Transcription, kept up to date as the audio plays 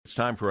It's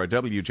time for our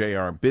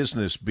WJR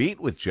Business Beat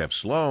with Jeff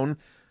Sloan,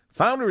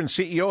 founder and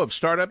CEO of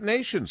Startup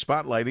Nation,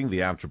 spotlighting the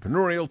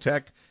entrepreneurial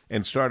tech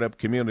and startup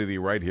community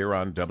right here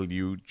on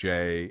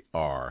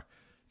WJR.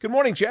 Good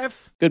morning,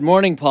 Jeff. Good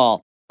morning,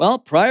 Paul. Well,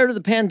 prior to the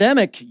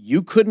pandemic,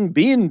 you couldn't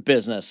be in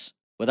business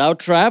without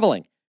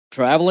traveling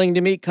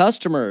to meet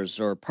customers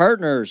or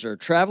partners or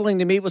traveling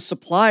to meet with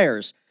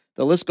suppliers.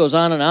 The list goes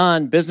on and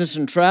on. Business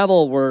and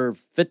travel were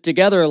fit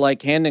together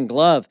like hand in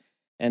glove.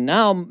 And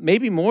now,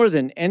 maybe more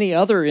than any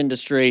other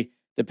industry,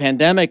 the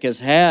pandemic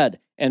has had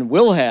and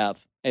will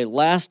have a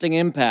lasting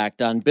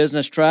impact on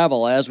business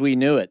travel as we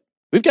knew it.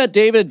 We've got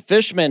David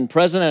Fishman,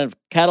 president of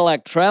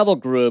Cadillac Travel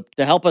Group,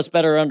 to help us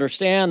better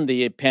understand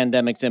the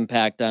pandemic's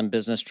impact on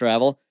business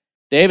travel.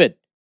 David,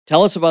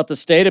 tell us about the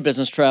state of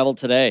business travel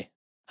today.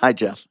 Hi,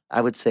 Jeff.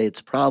 I would say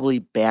it's probably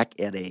back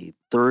at a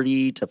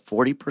 30 to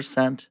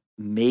 40%,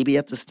 maybe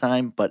at this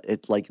time, but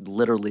it's like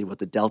literally with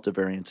the Delta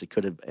variants, it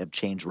could have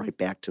changed right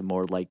back to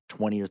more like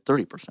 20 or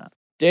 30%.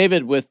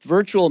 David, with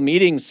virtual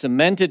meetings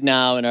cemented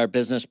now in our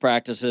business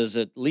practices,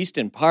 at least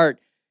in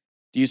part,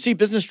 do you see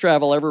business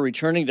travel ever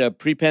returning to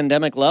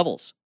pre-pandemic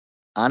levels?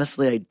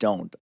 Honestly, I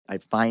don't. I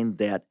find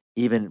that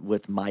even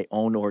with my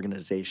own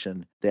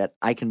organization, that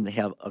I can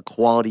have a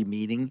quality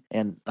meeting,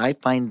 and I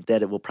find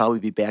that it will probably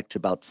be back to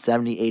about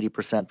 70,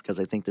 80% because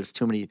I think there's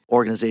too many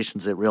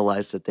organizations that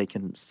realize that they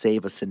can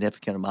save a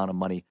significant amount of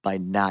money by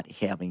not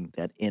having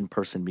that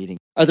in-person meeting.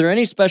 Are there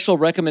any special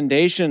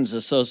recommendations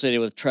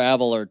associated with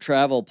travel or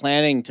travel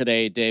planning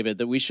today, David,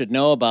 that we should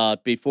know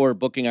about before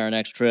booking our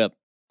next trip?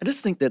 I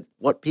just think that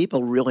what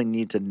people really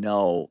need to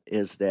know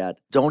is that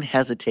don't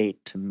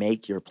hesitate to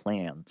make your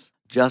plans.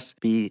 Just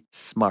be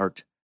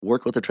smart.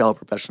 Work with a travel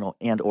professional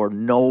and or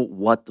know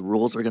what the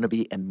rules are going to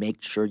be and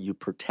make sure you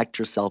protect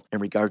yourself in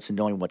regards to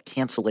knowing what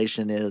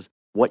cancellation is,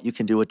 what you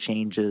can do with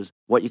changes,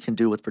 what you can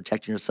do with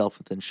protecting yourself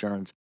with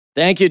insurance.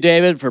 Thank you,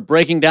 David, for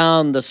breaking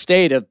down the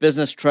state of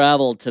business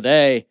travel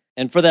today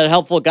and for that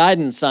helpful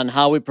guidance on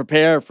how we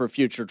prepare for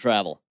future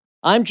travel.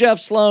 I'm Jeff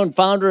Sloan,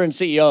 founder and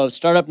CEO of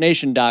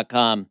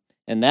StartupNation.com,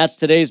 and that's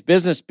today's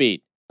Business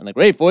Beat on the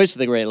great voice of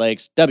the Great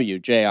Lakes,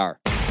 WJR.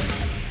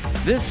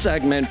 This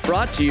segment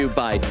brought to you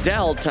by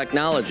Dell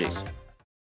Technologies.